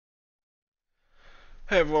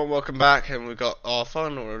Hey everyone, welcome back, and we've got our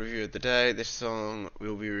final review of the day. This song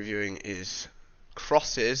we'll be reviewing is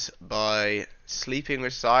Crosses by Sleeping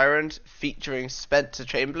with Sirens, featuring Spencer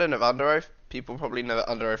Chamberlain of Underoath. People probably know that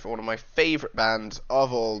Underoath are one of my favourite bands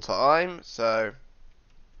of all time,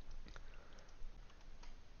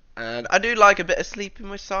 and I do like a bit of Sleeping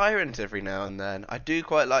with Sirens every now and then. I do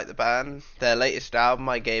quite like the band. Their latest album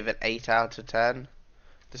I gave it 8 out of 10.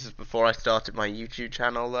 This is before I started my YouTube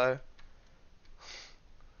channel though.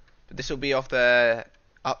 This will be off their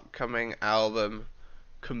upcoming album,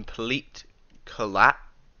 Complete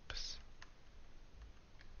Collapse.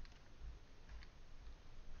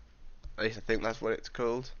 At least I think that's what it's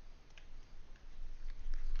called.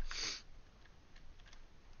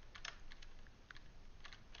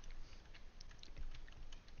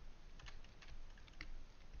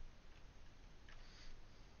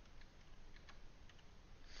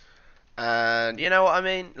 And you know what I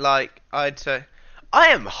mean? Like, I'd say I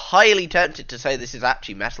am highly tempted to say this is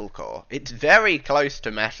actually metalcore. It's very close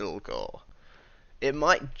to metalcore. It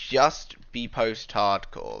might just be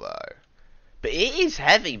post-hardcore though. But it is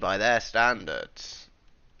heavy by their standards.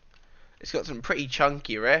 It's got some pretty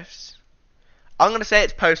chunky riffs. I'm going to say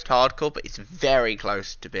it's post-hardcore, but it's very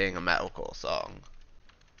close to being a metalcore song.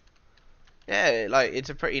 Yeah, like, it's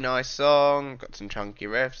a pretty nice song, got some chunky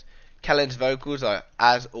riffs. Kellen's vocals are,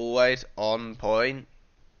 as always, on point.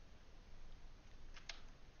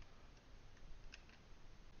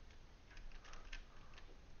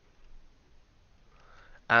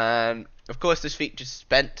 And, of course, this features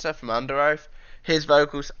Spencer from Underoath. His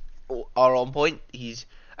vocals are on point.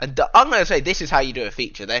 I'm going to say this is how you do a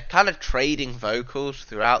feature. They're kind of trading vocals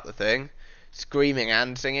throughout the thing. Screaming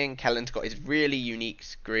and singing. Kellen's got his really unique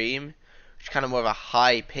scream, which is kind of more of a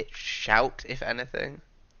high-pitched shout, if anything.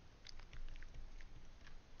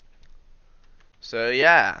 So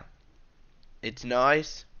yeah, it's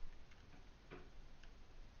nice.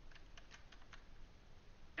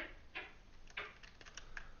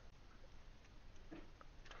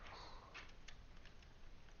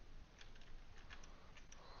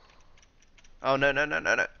 Oh no no no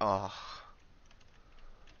no no. Oh.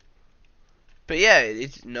 But yeah,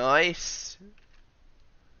 it's nice.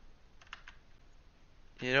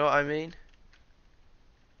 You know what I mean?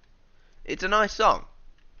 It's a nice song.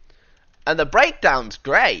 And the breakdown's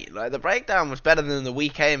great. Like, the breakdown was better than the We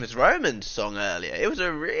Came as Romans song earlier. It was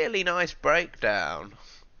a really nice breakdown.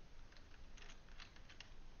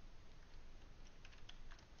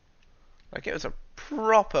 Like, it was a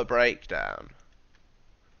proper breakdown.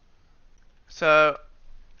 So,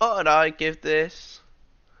 what would I give this?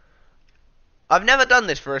 I've never done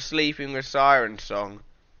this for a Sleeping with Sirens song.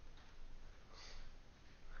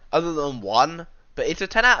 Other than one. But it's a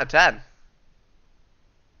 10 out of 10.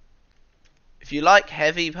 If you like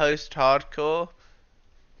heavy post-hardcore,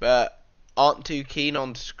 but aren't too keen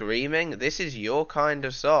on screaming, this is your kind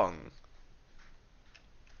of song.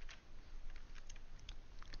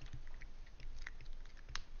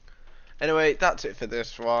 Anyway, that's it for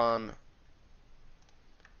this one.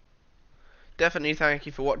 Definitely thank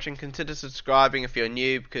you for watching. Consider subscribing if you're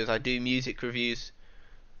new, because I do music reviews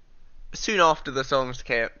soon after the songs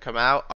come out.